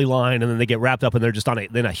yeah. assembly line, and then they get wrapped up, and they're just on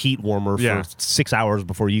a heat warmer Yeah. for 6 hours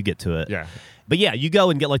before you get to it. Yeah. But yeah, you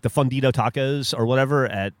go and get like the Fundito tacos or whatever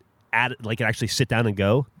at like and actually sit down and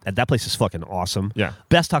go. That place is fucking awesome. Yeah.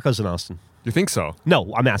 Best tacos in Austin. You think so?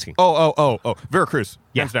 No, I'm asking. Oh, Veracruz.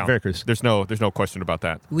 Yeah, Hands down. Veracruz. There's no question about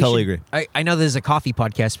that. We Totally should- agree. I know this is a coffee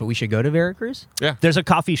podcast, but we should go to Veracruz. Yeah. There's a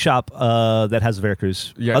coffee shop that has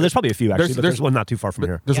Veracruz. Yeah. There's probably a few actually, There's- but there's one not too far from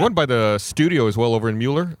here. There's Yeah. one by the studio as well over in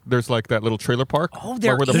Mueller. There's like that little trailer park. Oh,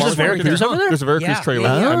 there where the is a bars are. Veracruz over there? There's a Veracruz Yeah, trailer,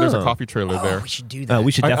 yeah, yeah. and there's a Oh. coffee trailer Oh, there. we should do that.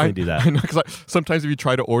 We should definitely do that. I know, because sometimes if you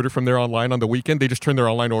try to order from there online on the weekend, they just turn their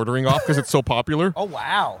online ordering off because it's so popular. Oh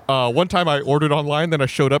wow. One time I ordered online, then I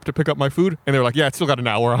showed up to pick up my food, and they were like, "Yeah, it's still got an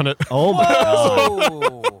hour on it." Oh my god.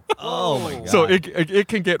 Oh. Oh my god. So it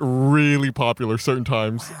can get really popular certain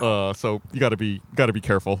times. So you gotta be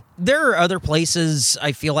careful. There are other places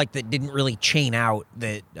I feel like that didn't really chain out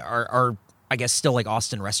that are I guess still like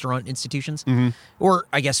Austin restaurant institutions, or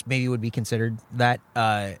I guess maybe would be considered that.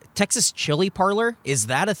 Texas Chili Parlor, is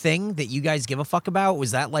that a thing that you guys give a fuck about?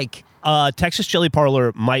 Was that like? Texas Chili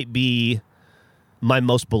Parlor might be my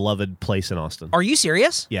most beloved place in Austin. Are you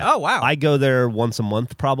serious? Yeah. Oh wow. I go there once a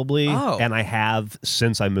month probably, Oh. and I have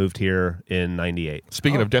since I moved here in '98.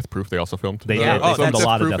 Speaking of Death Proof, they also filmed. They Yeah. did. Oh, They filmed a that's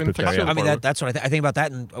lot of Death Death Proof Proof in there. Texas. Yeah. I mean that's what I think about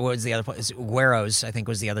that. And what was the other place? Guero's, I think,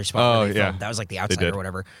 was the other spot. Oh, where they yeah. filmed. That was like the They outside did. or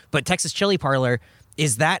whatever. But Texas Chili Parlor,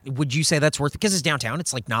 is that? Would you say that's worth? Because it's downtown.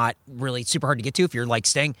 It's like not really super hard to get to if you're like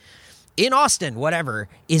staying in Austin. Whatever.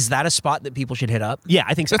 Is that a spot that people should hit up? Yeah,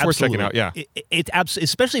 I think so. That's worth checking Absolutely. out, yeah. It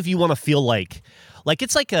especially if you want to feel like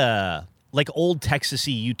it's like a old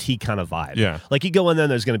Texasy UT kind of vibe. Yeah. Like you go in there,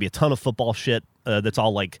 and there's going to be a ton of football shit that's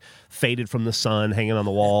all like faded from the sun, hanging on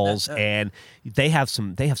the walls, and they have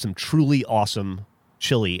some truly awesome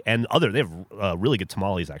chili and they have really good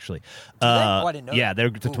tamales actually. Oh, I didn't know Yeah,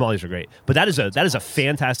 that. the tamales are great. But that is a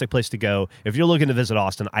fantastic place to go if you're looking to visit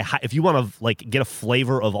Austin. If you want to like get a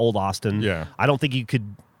flavor of old Austin, Yeah. I don't think you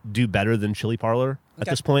could do better than Chili Parlor at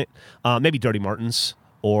Okay. this point. Maybe Dirty Martin's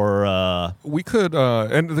or We could,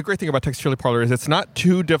 and the great thing about Texas Chili Parlor is it's not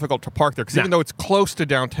too difficult to park there because even Nah. though it's close to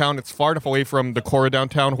downtown, it's far enough away from the core of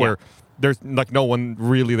downtown where there's like no one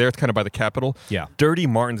really there. It's kind of by the Capitol. Yeah. Dirty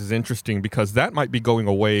Martin's is interesting because that might be going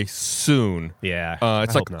away soon. Yeah, It's I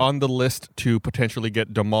like hope not. on the list to potentially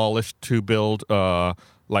get demolished to build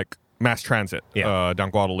like mass transit down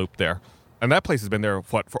Guadalupe there. And that place has been there,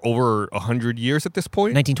 for over 100 years at this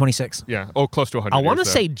point? 1926. Yeah. Oh, close to 100 I want to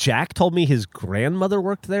years say Jack told me his grandmother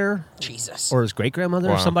worked there, Jesus. or his great grandmother,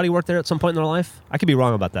 or Wow. somebody worked there at some point in their life. I could be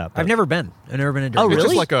wrong about that. But I've never been. I've never been to. Oh, Dirty. It's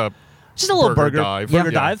really? just like a just a little burger dive. burger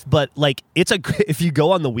Yeah. dive, but like it's if you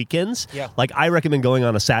go on the weekends, Yeah. like I recommend going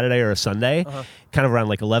on a Saturday or a Sunday, kind of around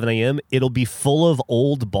like 11 a.m. It'll be full of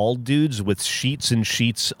old bald dudes with sheets and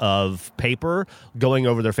sheets of paper going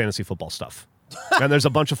over their fantasy football stuff. And there's a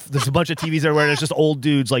bunch of TVs there where there's just old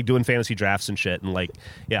dudes like doing fantasy drafts and shit, and like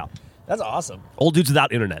That's awesome. old dudes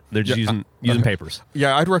without internet. They're just using papers.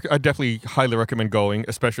 Yeah, I'd definitely highly recommend going,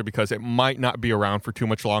 especially because it might not be around for too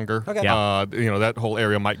much longer. Okay. Yeah. That whole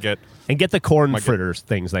area might get And get the corn get- fritters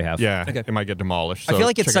things they have. yeah, Okay. it might get demolished. I So feel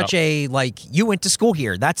like it's check it such out. a like you went to school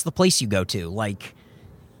here. That's the place you go to. Like,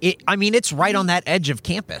 it. I mean, it's right on that edge of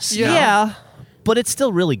campus. you know? Yeah, but it's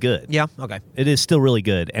still really good. Yeah. Okay. It is still really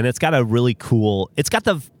good, and it's got a really cool. It's got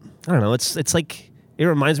the I don't know. It's like it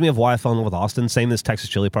reminds me of why I fell in love with Austin. Same as Texas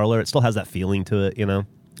Chili Parlor. It still has that feeling to it.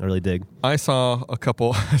 I really dig. I saw a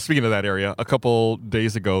couple. Speaking of that area, a couple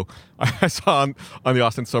days ago, I saw on the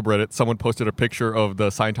Austin subreddit someone posted a picture of the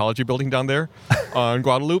Scientology building down there on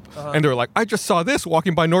Guadalupe, and they were like, "I just saw this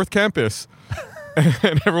walking by North Campus,"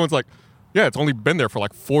 and everyone's like, "Yeah, it's only been there for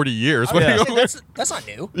like 40 years." What are you going- That's not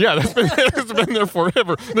new. Yeah, it's been there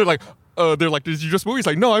forever. They're like, did you just move? He's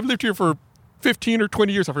like, no, I've lived here for 15 or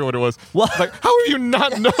 20 years. I forget what it was. Well- Like, how have you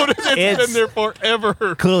not noticed it's It's- been there forever?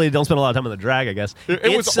 Clearly, they don't spend a lot of time on the drag. I guess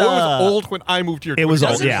It was old when I moved here. it was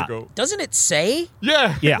 20 old, years yeah. ago. Doesn't it say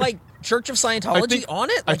Yeah. Yeah. like Church of Scientology on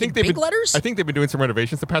it? Like in they've big been, letters? I think they've been doing some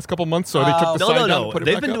renovations the past couple months, so they took the No, sign no, down and no. put it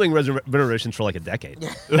They've back been up. doing renovations for like a decade.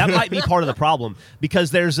 That might be part of the problem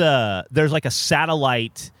because there's like a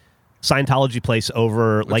satellite Scientology place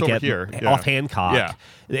over like over at here, yeah. off Hancock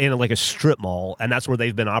in like a strip mall, and that's where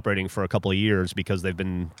they've been operating for a couple of years because they've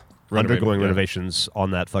been undergoing yeah. renovations on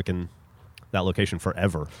that fucking that location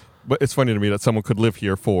forever. But it's funny to me that someone could live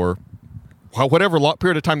here for whatever long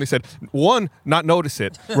period of time they said. One, not notice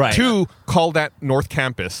it. Right. Two, call that North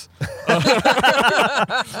Campus.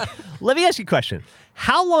 Let me ask you a question.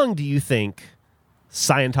 How long do you think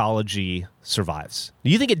Scientology survives? Do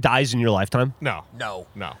you think it dies in your lifetime? No. No.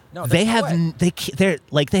 No. No, They there's no have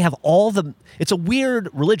way. they have all the. It's a weird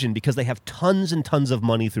religion because they have tons and tons of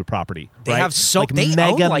money through property. They right? have so like they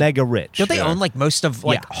mega own, like, mega rich. Don't they Yeah. own like most of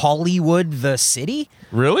like Yeah. Hollywood, the city?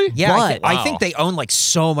 Really? Yeah, But- I think they own like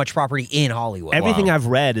so much property in Hollywood. Everything Wow. I've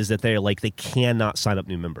read is that they're like they cannot sign up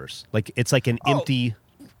new members. Like it's like an empty.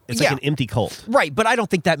 It's yeah. like an empty cult. Right, but I don't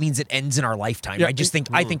think that means it ends in our lifetime. Yeah, I just think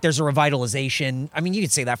I think there's a revitalization. I mean, you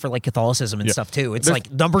could say that for like Catholicism and Yeah. stuff too. It's There's-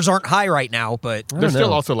 like numbers aren't high right now, but There's know.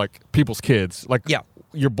 still also like people's kids. Like Yeah.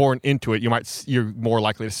 you're born into it. You're more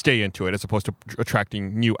likely to stay into it as opposed to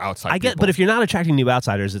attracting new outside I get, people. but if you're not attracting new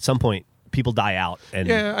outsiders, at some point people die out and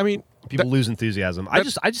Yeah, I mean, people lose enthusiasm. I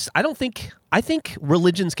don't think. I think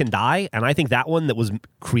religions can die, and I think that one that was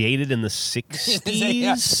created in the 60s,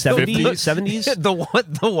 Yeah. 70s, 70s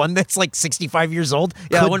the one that's like 65 years old, yeah,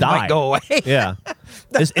 that could one die. might go away. Yeah,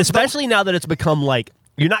 especially now that it's become like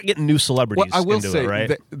you're not getting new celebrities. Well, I will into say it, right?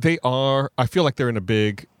 that they are. I feel like they're in a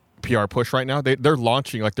big PR push right now. They're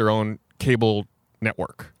launching like their own cable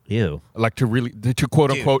network, Ew. like to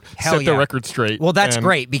quote unquote hell set the yeah. record straight. Well, that's And-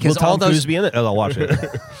 great Will because Tom all Cruise those be in it? Oh, I'll watch it.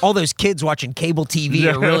 all those kids watching cable TV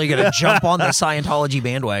are really going to jump on the Scientology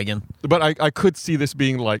bandwagon. But I could see this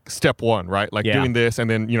being like step one, right? Like Yeah. doing this and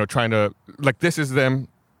then trying to like this is them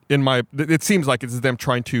it seems like it's them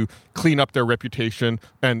trying to clean up their reputation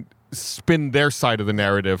and spin their side of the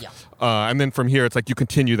narrative. Yeah. And then from here it's like you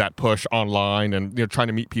continue that push online and trying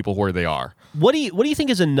to meet people where they are. What do you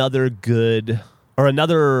think is another good or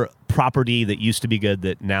another property that used to be good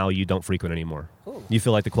that now you don't frequent anymore? You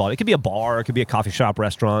feel like the quality. It could be a bar, it could be a coffee shop,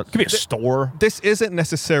 restaurant, it could be a store. This isn't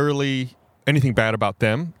necessarily anything bad about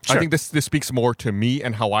them. Sure. I think this speaks more to me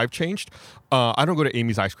and how I've changed. I don't go to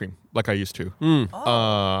Amy's Ice Cream like I used to.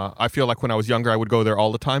 I feel like when I was younger, I would go there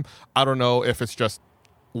all the time. I don't know if it's just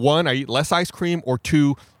one, I eat less ice cream, or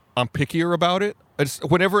two, I'm pickier about it.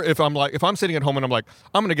 If I'm sitting at home and I'm like,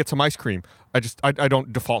 I'm gonna get some ice cream, I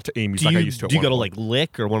don't default to Amy's like I used to. Do you go to like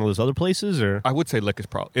Lick or one of those other places, or? I would say Lick is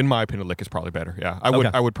probably, in my opinion, Lick is probably better. Yeah, Okay.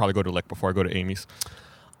 I would probably go to Lick before I go to Amy's.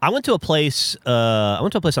 I went to a place.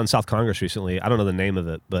 On South Congress recently. I don't know the name of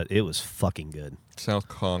it, but it was fucking good. South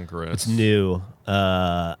Congress. It's new.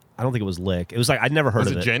 I don't think it was Lick. It was like I'd never heard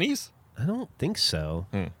Was of it it. Jenny's? I don't think so.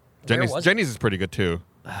 Jenny's, was it? Jenny's is pretty good too,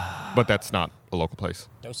 but that's not a local place.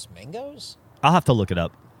 Dos Mangoes? I'll have to look it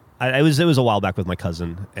up. It was a while back with my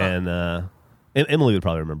cousin, and Emily would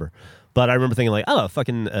probably remember. But I remember thinking like, oh,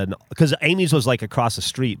 fucking, because Amy's was like across the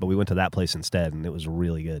street, but we went to that place instead, and it was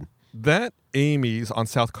really good. That Amy's on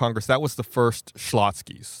South Congress, that was the first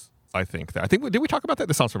Schlotsky's, I think. Did we talk about that?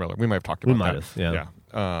 This sounds familiar. We might have talked about that. might have, yeah.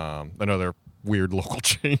 Yeah. Another weird local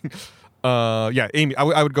chain. Amy.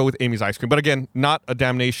 I would go with Amy's Ice Cream. But again, not a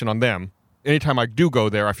damnation on them. Anytime I do go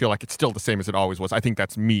there, I feel like it's still the same as it always was. I think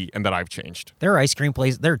that's me and that I've changed. There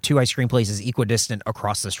are two ice cream places equidistant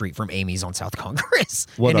across the street from Amy's on South Congress.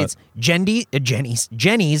 What and are- it's Jenny's,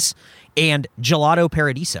 and Gelato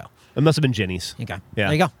Paradiso. It must have been Jenny's. Okay. Yeah.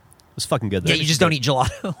 There you go. It was fucking good. Yeah, There. you just don't eat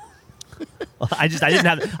gelato. I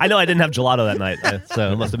didn't have gelato that night,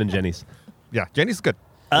 so it must have been Jenny's. Yeah, Jenny's is good.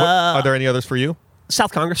 Are there any others for you?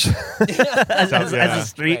 South Congress as a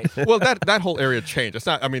street. Well, that whole area changed. It's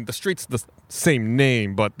not. I mean, the street's the same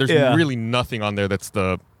name, but there's Yeah. really nothing on there that's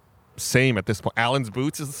the same at this point. Allen's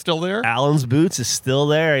Boots is still there. Allen's Boots is still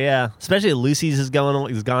there, yeah. Especially Lucy's is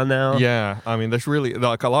gone now. Yeah, I mean, there's really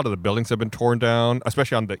like a lot of the buildings have been torn down,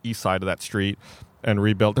 especially on the east side of that street, and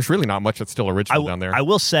rebuilt. There's really not much that's still original down there. I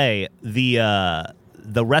will say the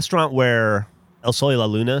restaurant where El Sol y la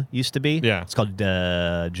Luna used to be. Yeah. It's called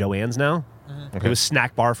Joanne's now. Okay. It was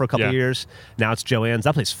snack bar for a couple Yeah. of years. Now it's Joanne's.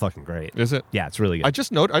 That place is fucking great. Is it? Yeah, it's really good. I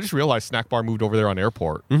just realized Snack Bar moved over there on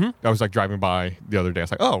Airport. I was like driving by the other day. I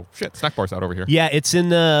was like, oh shit, Snack Bar's out over here. yeah, it's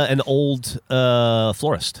in an old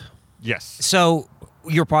florist. Yes. So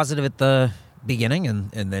you're positive at the beginning,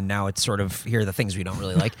 and then now it's sort of here are the things we don't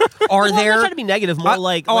really like. Are Well, I'm there? not trying to be negative, more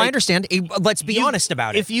like I like, understand. Let's be honest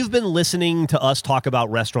about it. If you've been listening to us talk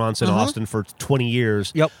about restaurants in Austin for 20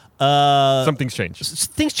 years, Yep. Something's changed.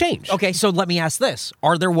 Things change. Okay, so let me ask this: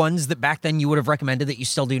 are there ones that back then you would have recommended that you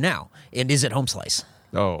still do now? And is it Home Slice?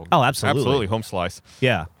 Oh, absolutely. Home slice.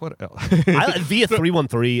 Yeah. What else? Via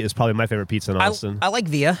 313 is probably my favorite pizza in Austin. I like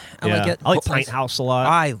Via. I like it. I like Pint House a lot.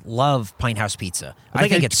 I love Pint House pizza. I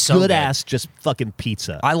like think a it's so good. ass just fucking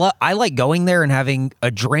pizza. I like going there and having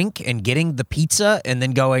a drink and getting the pizza and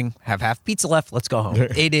then going, have half pizza left, let's go home.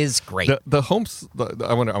 It is great. The homes.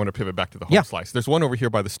 I want to pivot back to the home slice. There's one over here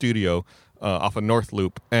by the studio off of North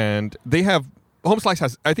Loop, and they have. Home Slice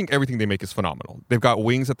has, I think everything they make is phenomenal. They've got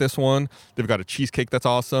wings at this one. They've got a cheesecake that's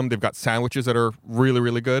awesome. They've got sandwiches that are really,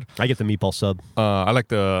 really good. I get the meatball sub. I like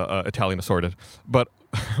the Italian assorted. But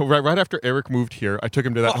right after Eric moved here, I took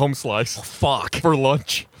him to that Home Slice for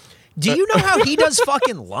lunch. Do you know how he does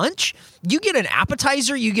fucking lunch? You get an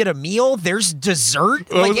appetizer, you get a meal, there's dessert.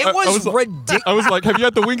 It was ridiculous. I was like, have you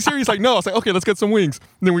had the wings here? He's like, no. I was like, okay, let's get some wings.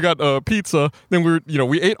 And then we got pizza. Then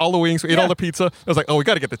we ate all the wings. We ate all the pizza. I was like, oh, we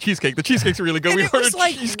got to get the cheesecake. The cheesecake's really good. And we ordered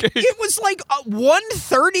cheesecake. It was like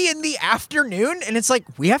 1:30 in the afternoon, and it's like,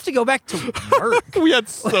 we have to go back to work. We had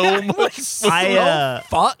so much.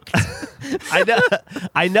 Fucked.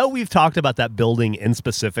 I know we've talked about that building in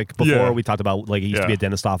specific before. Yeah. We talked about like it used to be a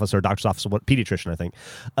dentist office or a doctor's office, pediatrician, I think.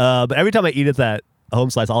 But every time I eat at that Home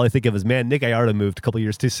Slice, all I think of is, man, Nick Iarda moved a couple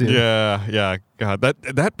years too soon. Yeah. God,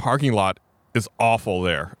 that parking lot is awful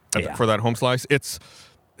there for that Home Slice. It's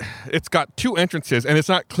got two entrances, and it's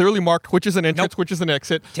not clearly marked which is an entrance, which is an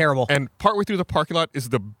exit. Terrible. And partway through the parking lot is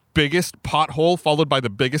the biggest pothole followed by the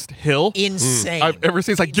biggest hill Insane. I've ever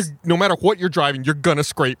seen. It's like no matter what you're driving, you're gonna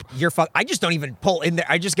scrape. I just don't even pull in there.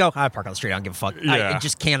 I just go, I park on the street. I don't give a fuck. Yeah. I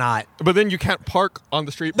just cannot. But then you can't park on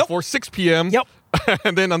the street before 6 p.m. Yep.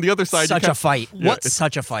 And then on the other side, Such a fight. Yeah,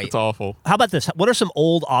 Such a fight. It's awful. How about this? What are some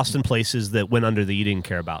old Austin places that went under that you didn't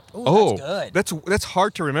care about? Ooh, that's good. That's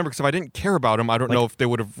hard to remember because if I didn't care about them, I don't know if they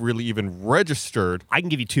would have really even registered. I can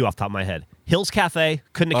give you two off the top of my head. Hill's Cafe,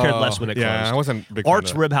 couldn't have cared less when it closed. Yeah, I wasn't a big fan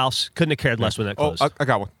Art's of that. Rib House, couldn't have cared less when it closed. I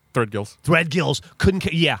got one. Threadgills. Threadgills, couldn't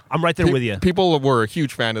care. Yeah, I'm right there with you. People were a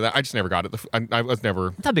huge fan of that. I just never got it. I was never.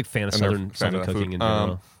 I'm not a big fan of Southern cooking in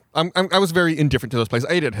general. I was very indifferent to those places.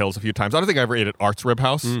 I ate at Hills a few times. I don't think I ever ate at Art's Rib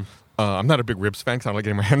House. I'm not a big ribs fan because I don't like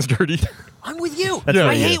getting my hands dirty. I'm with you. Yeah.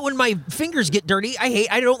 I hate when my fingers get dirty.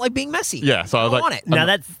 I don't like being messy. Yeah, so I was don't like, want it.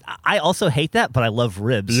 Now I also hate that, but I love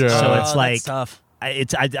ribs. Yeah. So it's that's like tough.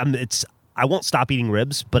 I won't stop eating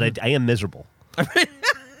ribs, but I am miserable.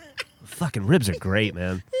 Fucking ribs are great,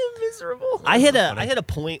 man. Miserable. I hit a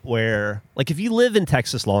point where, like, if you live in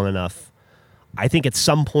Texas long enough, I think at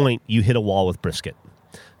some point you hit a wall with brisket.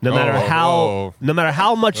 No matter how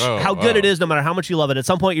good it is, no matter how much you love it, at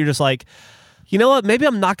some point you're just like, you know what? Maybe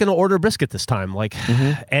I'm not going to order brisket this time. Like,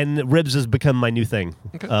 and ribs has become my new thing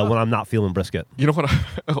when I'm not feeling brisket. You know what?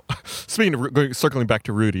 Speaking of circling back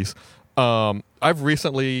to Rudy's, I've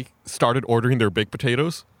recently started ordering their baked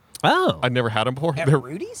potatoes. Oh, I'd never had them before. At They're-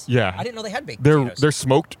 Rudy's? Yeah, I didn't know they had baked potatoes. They're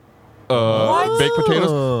smoked baked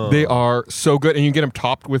potatoes. They are so good, and you can get them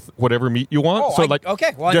topped with whatever meat you want.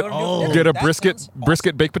 Okay. Well, I know what I'm doing. get a That brisket sounds awesome.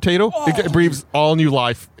 brisket baked potato. It breathes all new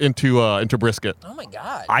life into brisket. Oh my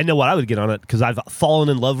god. I know what I would get on it because I've fallen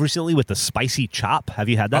in love recently with the spicy chop. Have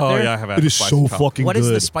you had that? Oh, there? yeah, I have had It the is spicy so chop. fucking What good. is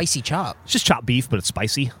the spicy chop? It's just chopped beef, but it's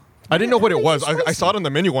spicy. I didn't know what it was. I saw it on the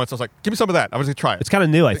menu once. I was like, "Give me some of that." I was gonna try it. It's kind of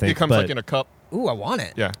new, I think. It comes but like in a cup. Ooh, I want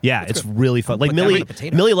it. Yeah, yeah, it's good. really fun. Like Put that Millie, on the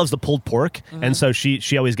potato. Millie loves the pulled pork, and so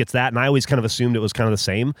she always gets that. And I always kind of assumed it was kind of the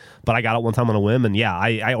same, but I got it one time on a whim, and yeah,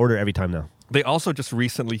 I order every time now. They also just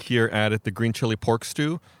recently here added the green chili pork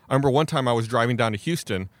stew. I remember one time I was driving down to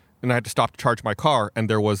Houston and I had to stop to charge my car, and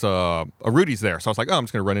there was a Rudy's there. So I was like, oh, I'm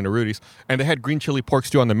just going to run into Rudy's. And they had green chili pork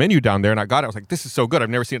stew on the menu down there, and I got it. I was like, this is so good. I've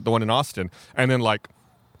never seen it, the one in Austin. And then like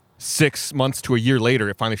 6 months to a year later,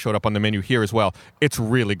 it finally showed up on the menu here as well. It's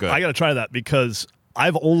really good. I got to try that because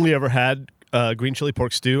I've only ever had green chili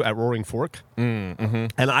pork stew at Roaring Fork,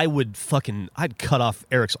 and I'd cut off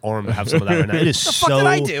Eric's arm to have some of that right now. It is The fuck did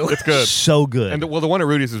I do? It's good. So good. And the one at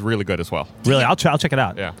Rudy's is really good as well. Really, I'll check it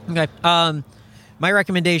out. Yeah. Okay. My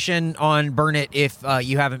recommendation on Burnet, if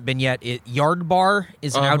you haven't been yet, Yard Bar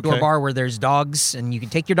is an outdoor bar where there's dogs and you can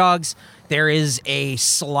take your dogs. There is a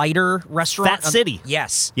slider restaurant. Fat City.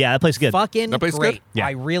 Yes. Yeah, that place is good. Fucking That place is great. good? Yeah.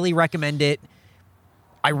 I really recommend it.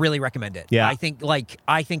 Yeah. I think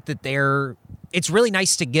that it's really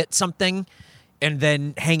nice to get something and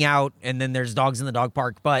then hang out, and then there's dogs in the dog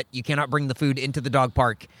park, but you cannot bring the food into the dog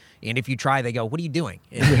park. And if you try, they go, "What are you doing?"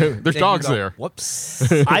 And There's then dogs you go, there.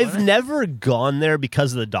 Whoops. I've never gone there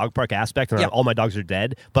because of the dog park aspect, and Yeah. all my dogs are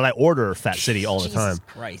dead. But I order Fat City all the time. Jesus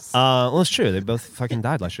Christ. Well, it's true. They both fucking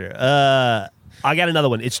died last year. I got another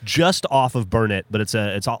one. It's just off of Burnet, but it's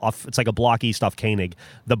It's like a block east off Koenig.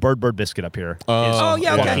 The Bird Biscuit up here is Oh,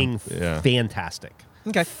 yeah, okay. fucking Yeah. fantastic.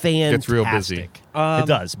 Okay. Fantastic. Gets real busy. It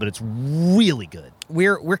does, but it's really good.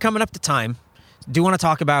 We're coming up to time. Do you want to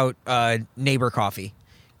talk about Neighbor Coffee?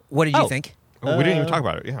 What did you think? Oh, we didn't even talk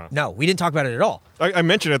about it. Yeah. No, we didn't talk about it at all. I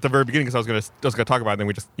mentioned it at the very beginning because I was gonna talk about it, and then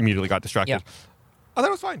we just immediately got distracted. Yeah. I thought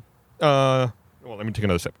it was fine. Well, let me take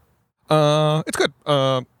another sip. It's good,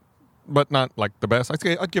 but not like the best.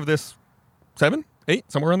 I'd give this 7,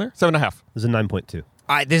 8, somewhere in there. 7.5. This is a 9.2.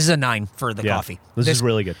 This is a 9 for the coffee. This is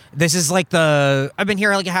really good. This is like I've been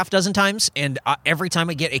here like a half dozen times, and every time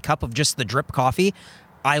I get a cup of just the drip coffee,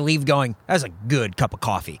 I leave going, that's a good cup of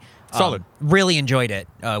coffee. Solid. Really enjoyed it.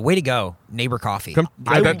 Way to go, Neighbor Coffee.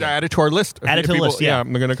 Add it to Add our list. it to the People- list, yeah.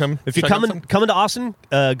 I'm gonna come. If you're check out coming to Austin,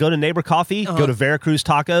 go to Neighbor Coffee, go to Veracruz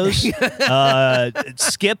Tacos,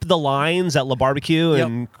 skip the lines at La Barbecue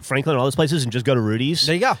and Franklin and all those places, and just go to Rudy's.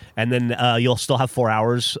 There you go. And then you'll still have 4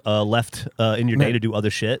 hours left in your day to do other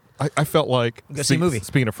shit. I felt like Go see a movie.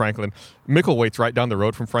 Speaking of Franklin, Mickelwait's right down the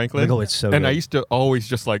road from Franklin. Mickelwait's so and good. I used to always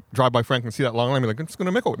just like drive by Franklin, see that long line, and be like, I'm just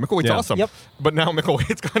going to Mickelwait. Mickelwait's Yeah. awesome. Yep. But now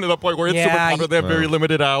Mickelwait's kind of the point where it's Yeah, super popular. They have very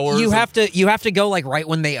limited hours. You have to go like right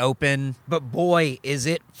when they open, but boy, is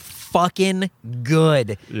it fucking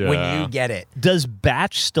good when Yeah. you get it. Does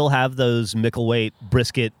Batch still have those Mickelweight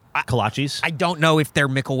brisket kolaches? I don't know if they're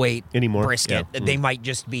Mickelweight Anymore? brisket. Yeah. They might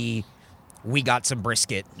just be. We got some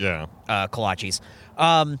brisket. Yeah. Kolaches.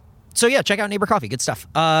 So yeah, check out Neighbor Coffee. Good stuff.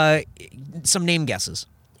 Some name guesses.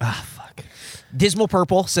 Fuck. Dismal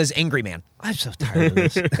Purple says Angry Man. I'm so tired of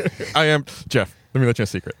this. I am. Jeff, let me let you in a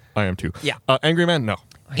secret. I am too. Yeah. Angry Man? No.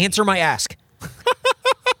 Answer My Ask.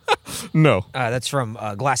 No. That's from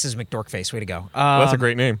Glasses McDorkface. Way to go. That's a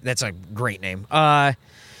great name. That's a great name.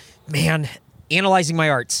 Man, Analyzing My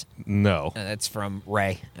Arts. No. That's from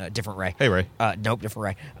Ray. Different Ray. Hey, Ray. Nope,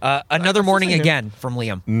 different Ray. Another Morning same name. Again from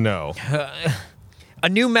Liam. No. A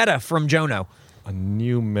New Meta from Jono. A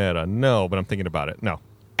new meta? No, but I'm thinking about it. No.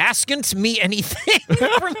 Asking Me Anything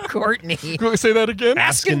from Courtney. Can we say that again?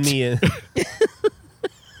 Asking me.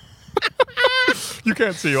 You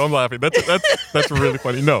can't see you. I'm laughing. That's really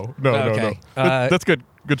funny. No. Okay. That's good.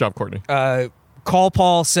 Good job, Courtney. Call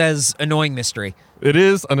Paul says Annoying Mystery. It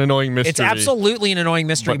is an annoying mystery. It's absolutely an annoying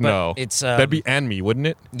mystery, but but no. it's That'd be and me, wouldn't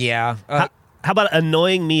it? yeah. How about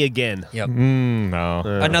annoying me again? Yep. No.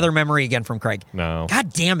 Another memory again from Craig. No.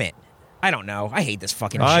 God damn it! I don't know. I hate this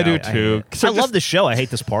fucking show. I do too. I love this show. I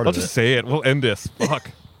hate this part I'll of it. just say it. We'll end this.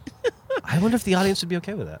 Fuck. I wonder if the audience would be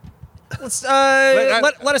okay with that. Let's,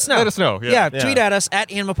 let us know. Let us know, yeah. Tweet at us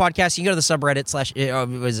at Anima Podcast. You can go to the subreddit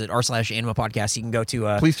 /r/Anima Podcast. You can go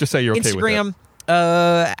to Please just say you're okay Instagram. with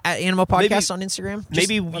At Anima Podcast on Instagram. Just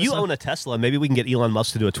Maybe let us you know. own a Tesla. Maybe we can get Elon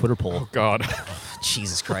Musk to do a Twitter poll. it. God.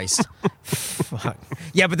 Jesus Christ. Fuck.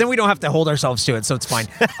 Yeah, but then we don't have to hold ourselves to it, so it's fine.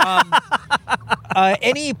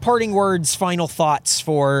 Any parting words, final thoughts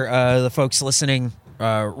for the folks listening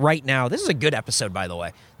right now? This is a good episode, by the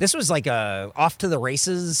way. This was like off to the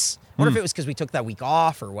races. I wonder if it was because we took that week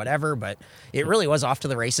off or whatever, but it really was off to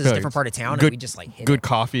the races, Yeah, different part of town, good- and we just like hit Good it.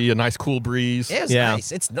 coffee, a nice cool breeze. It was Yeah.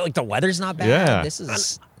 nice. It's like the weather's not bad. Yeah. This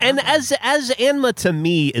is And as Anma to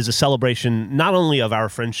me is a celebration not only of our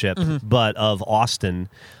friendship but of Austin.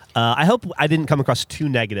 I hope I didn't come across too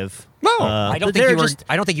negative. No. I don't they're think you were. just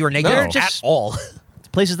I don't think you were negative they're at just- all.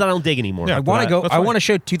 places that I don't dig anymore. Yeah, I want to go. that's I fine. want to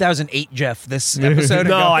show 2008 Jeff this episode. And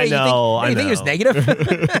No, go, I hey, know, You think he was I know.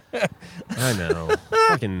 negative? I know.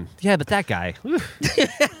 Fucking yeah, but that guy.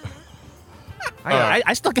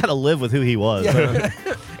 I still gotta live with who he was.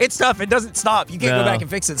 It's tough. It doesn't stop. You can't go No. back and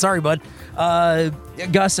fix it. Sorry, bud.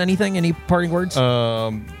 Gus, anything? Any parting words?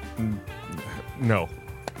 No.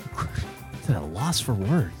 At a loss for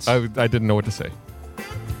words. I didn't know what to say.